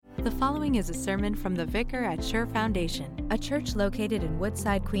The following is a sermon from the vicar at Sure Foundation, a church located in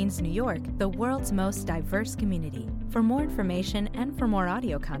Woodside, Queens, New York, the world's most diverse community. For more information and for more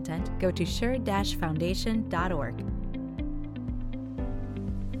audio content, go to sure-foundation.org.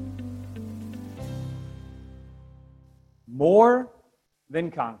 More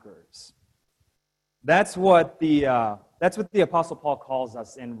than conquerors. That's what the Apostle Paul calls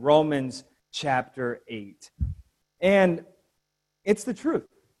us in Romans chapter 8. And it's the truth.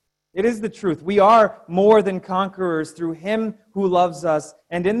 It is the truth. We are more than conquerors through Him who loves us.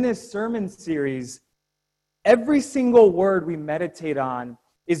 And in this sermon series, every single word we meditate on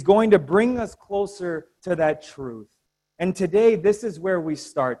is going to bring us closer to that truth. And today, this is where we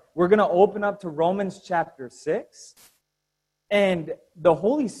start. We're going to open up to Romans chapter 6. And the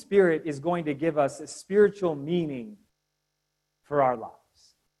Holy Spirit is going to give us a spiritual meaning for our lives.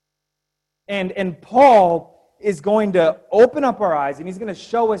 And Paul is going to open up our eyes, and he's going to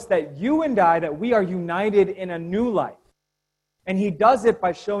show us that you and I, that we are united in a new life. And he does it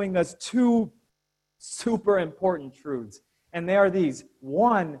by showing us two super important truths. And they are these.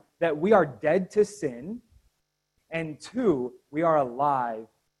 One, that we are dead to sin. And two, we are alive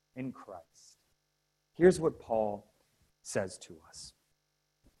in Christ. Here's what Paul says to us.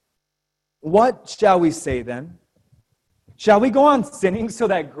 What shall we say then? Shall we go on sinning so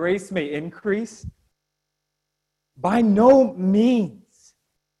that grace may increase? By no means.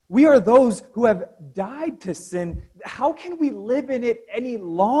 We are those who have died to sin. How can we live in it any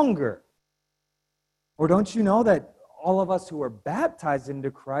longer? Or don't you know that all of us who are baptized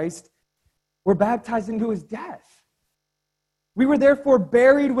into Christ were baptized into His death? We were therefore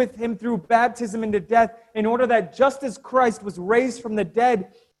buried with Him through baptism into death, in order that just as Christ was raised from the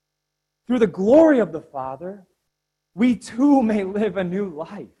dead through the glory of the Father, we too may live a new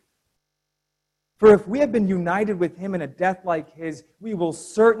life. For if we have been united with Him in a death like His, we will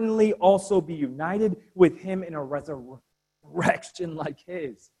certainly also be united with Him in a resurrection like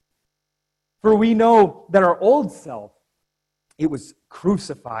His. For we know that our old self, it was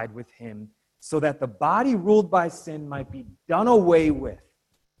crucified with Him, so that the body ruled by sin might be done away with,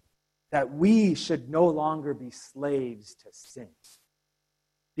 that we should no longer be slaves to sin.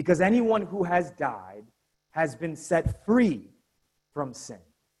 Because anyone who has died has been set free from sin.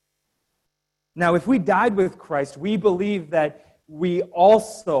 Now, if we died with Christ, we believe that we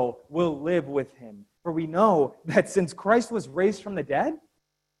also will live with Him. For we know that since Christ was raised from the dead,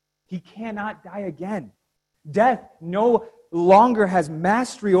 He cannot die again. Death no longer has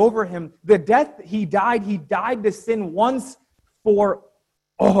mastery over Him. The death He died to sin once for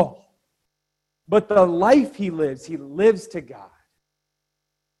all. But the life He lives to God.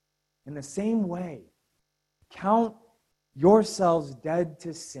 In the same way, count yourselves dead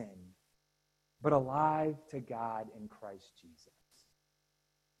to sin, but alive to God in Christ Jesus.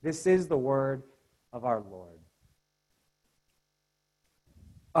 This is the word of our Lord.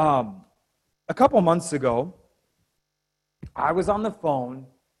 A couple months ago, I was on the phone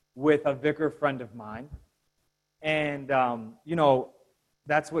with a vicar friend of mine, and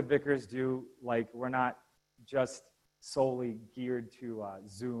that's what vicars do. Like, we're not just solely geared to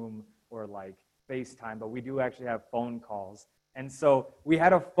Zoom or like FaceTime, but we do actually have phone calls. And so we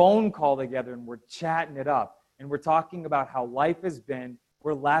had a phone call together, and we're chatting it up, and we're talking about how life has been.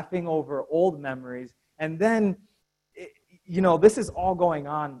 We're laughing over old memories, and then, this is all going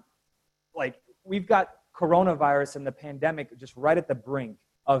on. Like, we've got coronavirus and the pandemic just right at the brink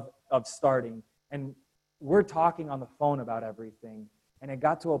of starting, and we're talking on the phone about everything, and it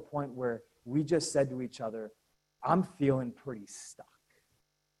got to a point where we just said to each other, I'm feeling pretty stuck.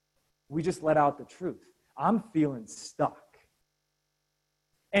 We just let out the truth. I'm feeling stuck.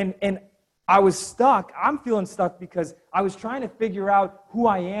 And I was stuck. I'm feeling stuck because I was trying to figure out who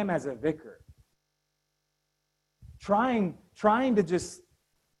I am as a vicar. Trying to just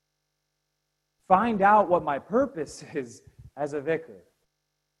find out what my purpose is as a vicar.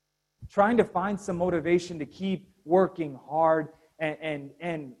 Trying to find some motivation to keep working hard. And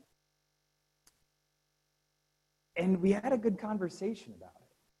we had a good conversation about it.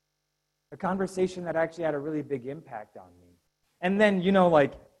 A conversation that actually had a really big impact on me. And then,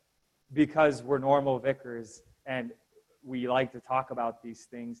 because we're normal vicars and we like to talk about these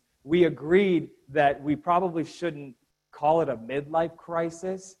things, we agreed that we probably shouldn't call it a midlife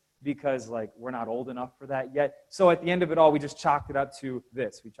crisis because, we're not old enough for that yet. So at the end of it all, we just chalked it up to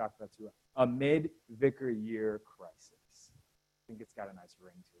this. We chalked it up to a mid-vicar year crisis. I think it's got a nice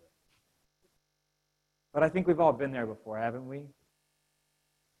ring to it. But I think we've all been there before, haven't we?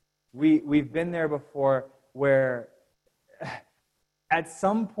 We've been there before where at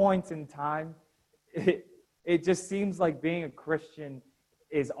some point in time, it just seems like being a Christian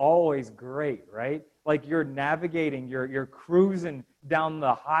is always great, right? Like you're navigating, you're cruising down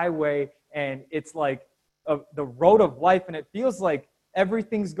the highway, and it's like the road of life, and it feels like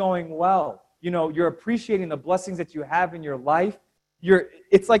everything's going well. You're appreciating the blessings that you have in your life.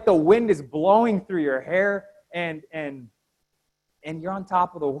 It's like the wind is blowing through your hair, and you're on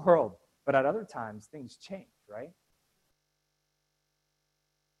top of the world. But at other times, things change, right?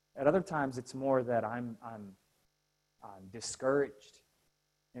 At other times, it's more that I'm discouraged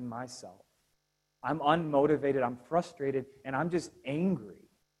in myself. I'm unmotivated, I'm frustrated, and I'm just angry.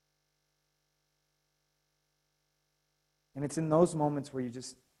 And it's in those moments where you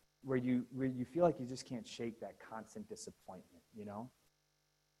feel like you just can't shake that constant disappointment,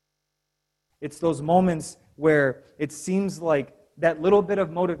 It's those moments where it seems like that little bit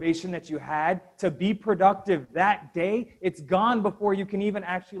of motivation that you had to be productive that day, it's gone before you can even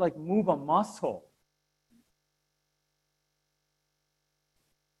actually move a muscle.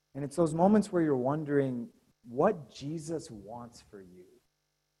 And it's those moments where you're wondering what Jesus wants for you.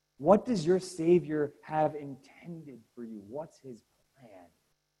 What does your Savior have intended for you? What's his plan?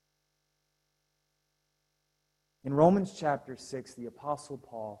 In Romans chapter 6, the Apostle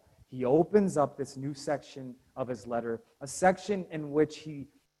Paul, he opens up this new section of his letter, a section in which he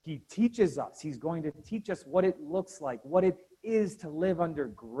teaches us. He's going to teach us what it looks like, what it is to live under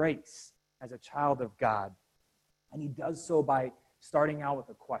grace as a child of God. And he does so by starting out with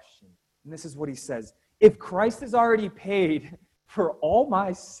a question. And this is what he says. If Christ has already paid for all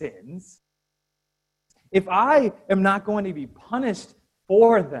my sins, if I am not going to be punished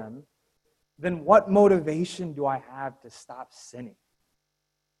for them, then what motivation do I have to stop sinning?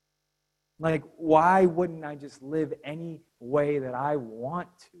 Why wouldn't I just live any way that I want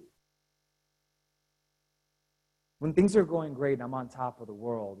to? When things are going great and I'm on top of the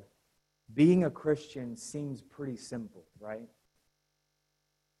world, being a Christian seems pretty simple, right?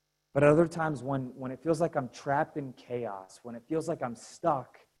 But at other times when it feels like I'm trapped in chaos, when it feels like I'm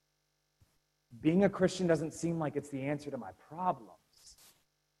stuck, being a Christian doesn't seem like it's the answer to my problems.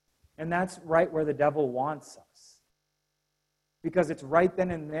 And that's right where the devil wants us. Because it's right then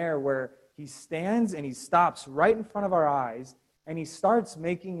and there where he stands and he stops right in front of our eyes and he starts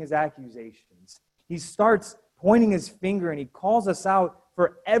making his accusations. He starts pointing his finger and he calls us out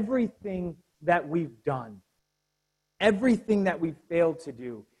for everything that we've done, everything that we've failed to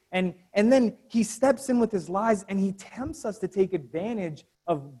do. And then he steps in with his lies and he tempts us to take advantage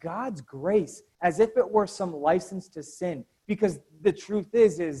of God's grace as if it were some license to sin. Because the truth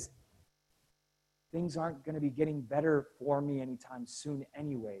is things aren't going to be getting better for me anytime soon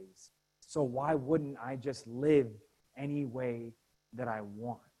anyways. So why wouldn't I just live any way that I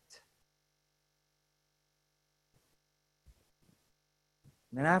want?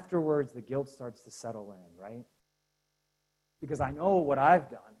 And then afterwards, the guilt starts to settle in, right? Because I know what I've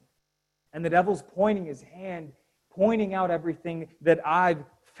done. And the devil's pointing his hand, pointing out everything that I've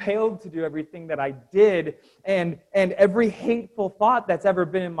failed to do, everything that I did, and every hateful thought that's ever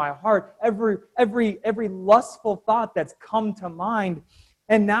been in my heart, every lustful thought that's come to mind.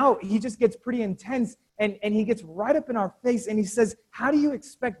 And now he just gets pretty intense, and he gets right up in our face, and he says, how do you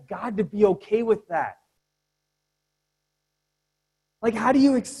expect God to be okay with that? How do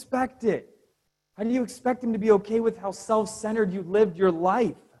you expect it? How do you expect him to be okay with how self-centered you lived your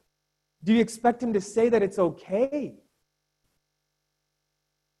life? Do you expect him to say that it's okay?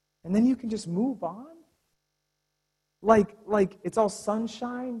 And then you can just move on? Like it's all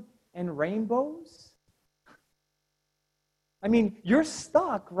sunshine and rainbows? I mean, you're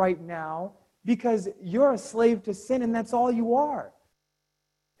stuck right now because you're a slave to sin and that's all you are.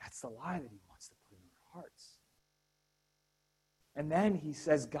 That's the lie that he wants to put in our hearts. And then he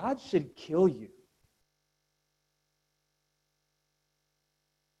says, God should kill you.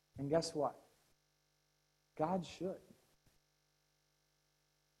 And guess what? God should.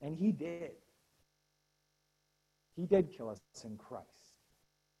 And he did. He did kill us in Christ.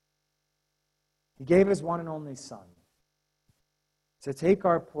 He gave his one and only Son to take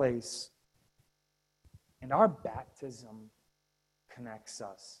our place, and our baptism connects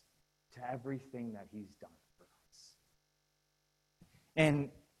us to everything that he's done for us.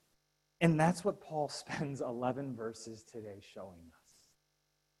 And that's what Paul spends 11 verses today showing us.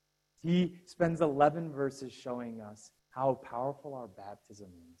 He spends 11 verses showing us how powerful our baptism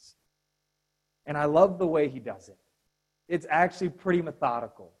is. And I love the way he does it. It's actually pretty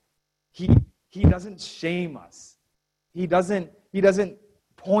methodical. He doesn't shame us. He doesn't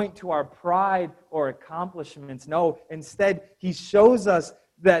point to our pride or accomplishments. No, instead, he shows us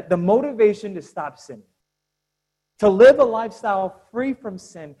that the motivation to stop sinning, to live a lifestyle free from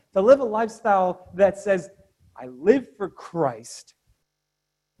sin, to live a lifestyle that says, I live for Christ,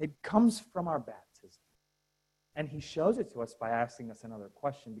 It comes from our baptism. And he shows it to us by asking us another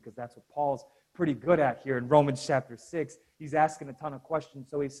question, because that's what Paul's pretty good at here in Romans chapter 6. He's asking a ton of questions.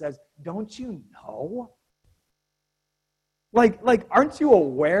 So he says, don't you know? Like, aren't you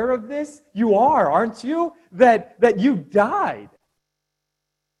aware of this? You are, aren't you? That you died.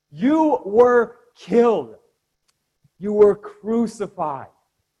 You were killed. You were crucified.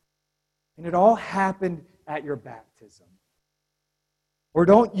 And it all happened at your baptism. Or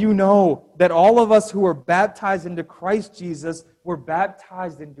don't you know that all of us who were baptized into Christ Jesus were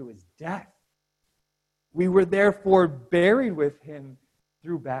baptized into his death? We were therefore buried with him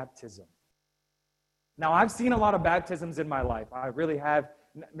through baptism. Now, I've seen a lot of baptisms in my life. I really have,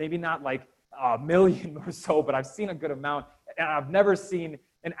 maybe not like a million or so, but I've seen a good amount. And I've never seen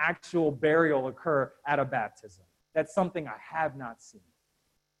an actual burial occur at a baptism. That's something I have not seen.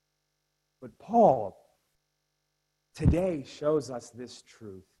 But Paul today shows us this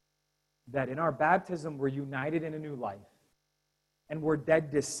truth, that in our baptism we're united in a new life and we're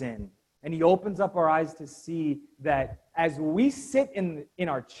dead to sin. And he opens up our eyes to see that as we sit in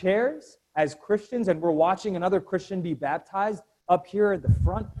our chairs as Christians and we're watching another Christian be baptized up here at the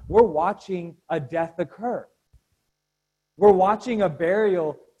front, we're watching a death occur. We're watching a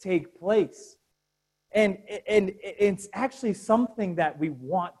burial take place. And it's actually something that we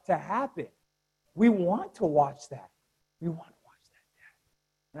want to happen. We want to watch that. We want to watch that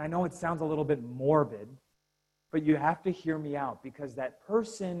death. And I know it sounds a little bit morbid, but you have to hear me out, because that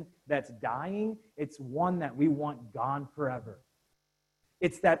person that's dying, it's one that we want gone forever.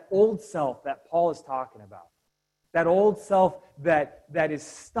 It's that old self that Paul is talking about. That old self that is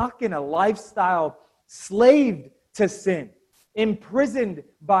stuck in a lifestyle, slaved to sin, imprisoned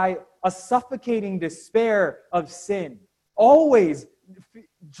by a suffocating despair of sin, always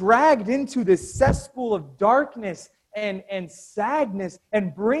dragged into this cesspool of darkness and sadness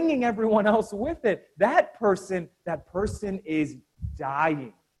and bringing everyone else with it. That person is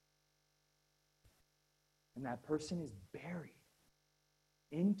dying. And that person is buried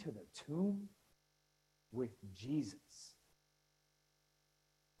into the tomb with Jesus.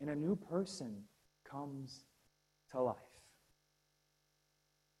 And a new person comes to life.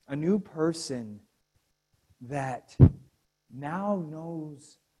 A new person that now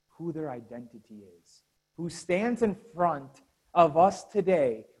knows who their identity is, who stands in front of us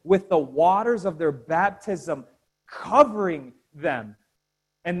today with the waters of their baptism covering them.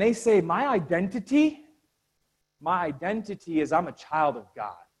 And they say, my identity is I'm a child of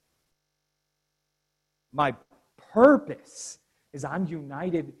God. My purpose is I'm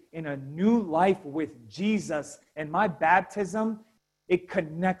united in a new life with Jesus, and my baptism, it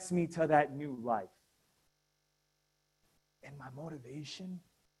connects me to that new life. And my motivation,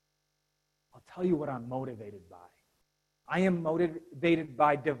 I'll tell you what I'm motivated by. I am motivated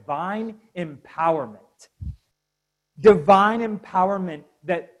by divine empowerment. Divine empowerment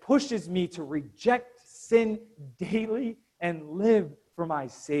that pushes me to reject sin daily and live for my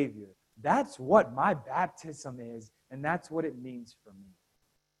Savior. That's what my baptism is, and that's what it means for me.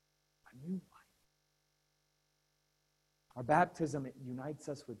 A new life. Our baptism, it unites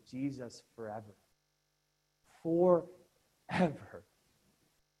us with Jesus forever. Forever.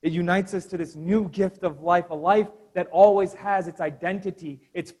 It unites us to this new gift of life, a life that always has its identity,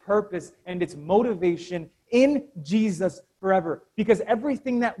 its purpose, and its motivation in Jesus forever. Because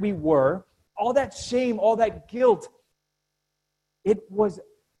everything that we were, all that shame, all that guilt, it was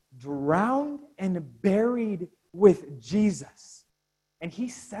drowned and buried with Jesus. And he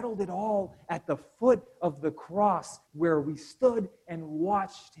settled it all at the foot of the cross, where we stood and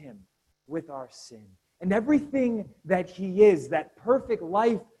watched him with our sin. And everything that he is, that perfect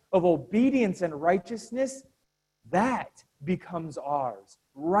life of obedience and righteousness, that becomes ours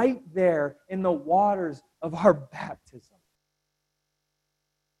right there in the waters of our baptism.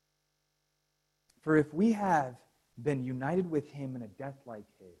 For if we have been united with him in a death like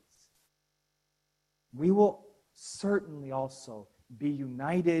his, we will certainly also be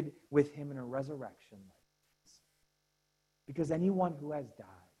united with him in a resurrection like his. Because anyone who has died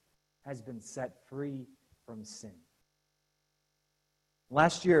has been set free from sin.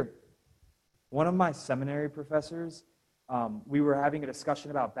 Last year, one of my seminary professors, we were having a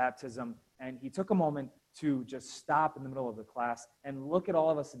discussion about baptism, and he took a moment to just stop in the middle of the class and look at all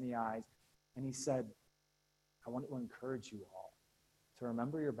of us in the eyes, and he said, I want to encourage you all to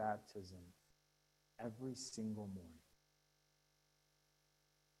remember your baptism every single morning.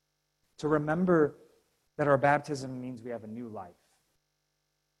 To remember that our baptism means we have a new life.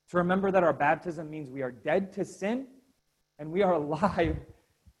 To remember that our baptism means we are dead to sin and we are alive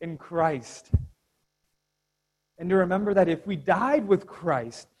in Christ. And to remember that if we died with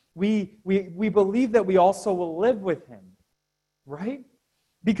Christ, we believe that we also will live with him, right?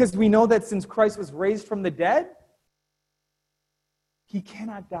 Because we know that since Christ was raised from the dead, he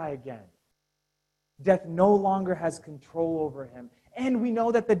cannot die again. Death no longer has control over him. And we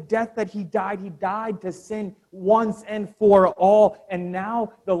know that the death that he died to sin once and for all. And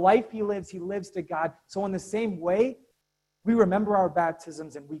now the life he lives to God. So in the same way, we remember our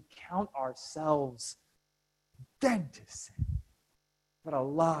baptisms and we count ourselves dead to sin, but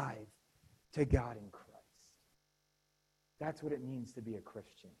alive to God in Christ. That's what it means to be a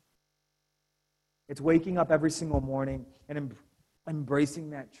Christian. It's waking up every single morning and embracing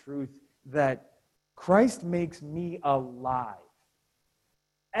that truth that Christ makes me alive.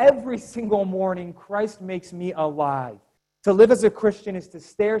 Every single morning, Christ makes me alive. To live as a Christian is to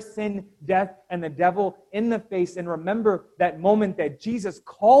stare sin, death, and the devil in the face and remember that moment that Jesus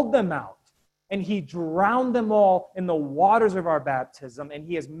called them out and he drowned them all in the waters of our baptism and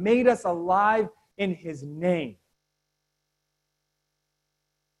he has made us alive in his name.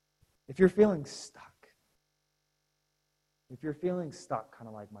 If you're feeling stuck, kind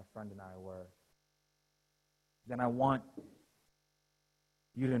of like my friend and I were, then I want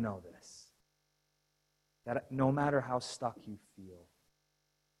you to know this. That no matter how stuck you feel,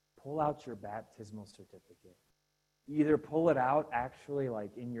 pull out your baptismal certificate. Either pull it out actually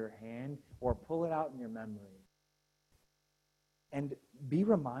like in your hand or pull it out in your memory. And be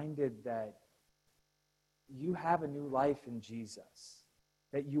reminded that you have a new life in Jesus.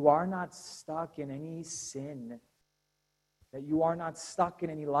 That you are not stuck in any sin. That you are not stuck in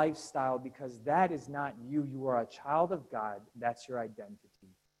any lifestyle because that is not you. You are a child of God. That's your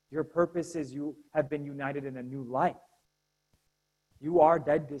identity. Your purpose is you have been united in a new life. You are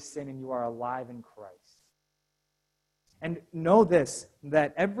dead to sin and you are alive in Christ. And know this,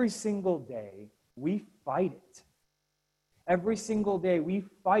 that every single day we fight it. Every single day we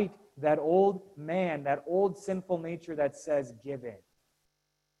fight that old man, that old sinful nature that says, give in.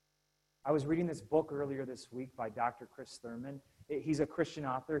 I was reading this book earlier this week by Dr. Chris Thurman. He's a Christian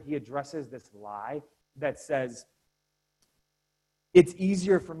author. He addresses this lie that says, it's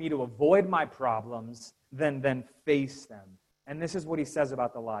easier for me to avoid my problems than face them. And this is what he says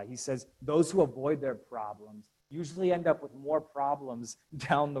about the lie. He says, those who avoid their problems usually end up with more problems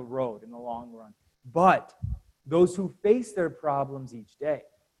down the road in the long run. But those who face their problems each day,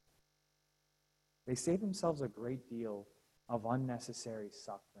 they save themselves a great deal of unnecessary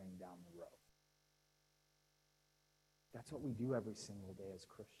suffering down the road. That's what we do every single day as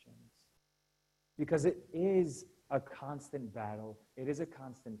Christians. Because it is a constant battle. It is a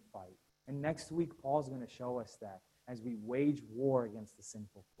constant fight. And next week, Paul's going to show us that as we wage war against the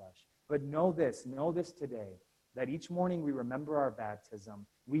sinful flesh. But know this today, that each morning we remember our baptism.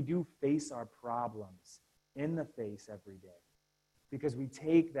 We do face our problems in the face every day. Because we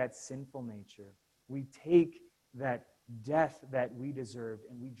take that sinful nature, we take that death that we deserved,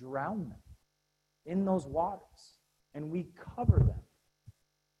 and we drown them in those waters. And we cover them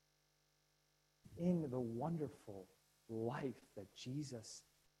in the wonderful life that Jesus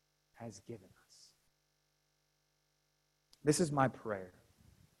has given us. This is my prayer,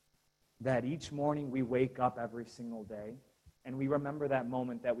 that each morning we wake up every single day and we remember that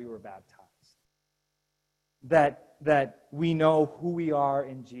moment that we were baptized. That we know who we are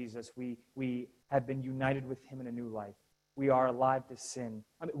in Jesus. We have been united with him in a new life. We are alive to sin.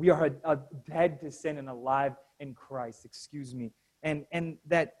 We are dead to sin and alive in Christ, And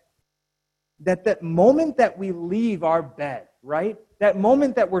that moment that we leave our bed, right? That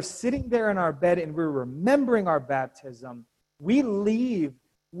moment that we're sitting there in our bed and we're remembering our baptism, we leave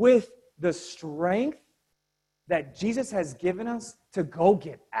with the strength that Jesus has given us to go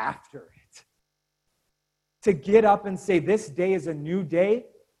get after it. To get up and say, this day is a new day,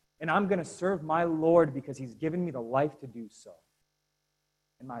 and I'm going to serve my Lord because he's given me the life to do so.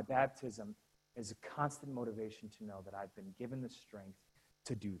 And my baptism is a constant motivation to know that I've been given the strength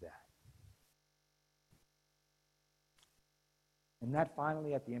to do that. And that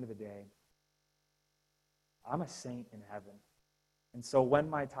finally, at the end of the day, I'm a saint in heaven. And so when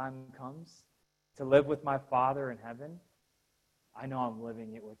my time comes to live with my Father in heaven, I know I'm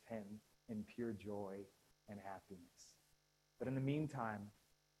living it with him in pure joy and happiness. But in the meantime,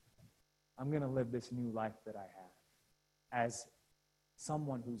 I'm going to live this new life that I have as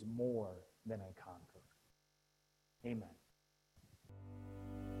someone who's more than a conqueror. Amen.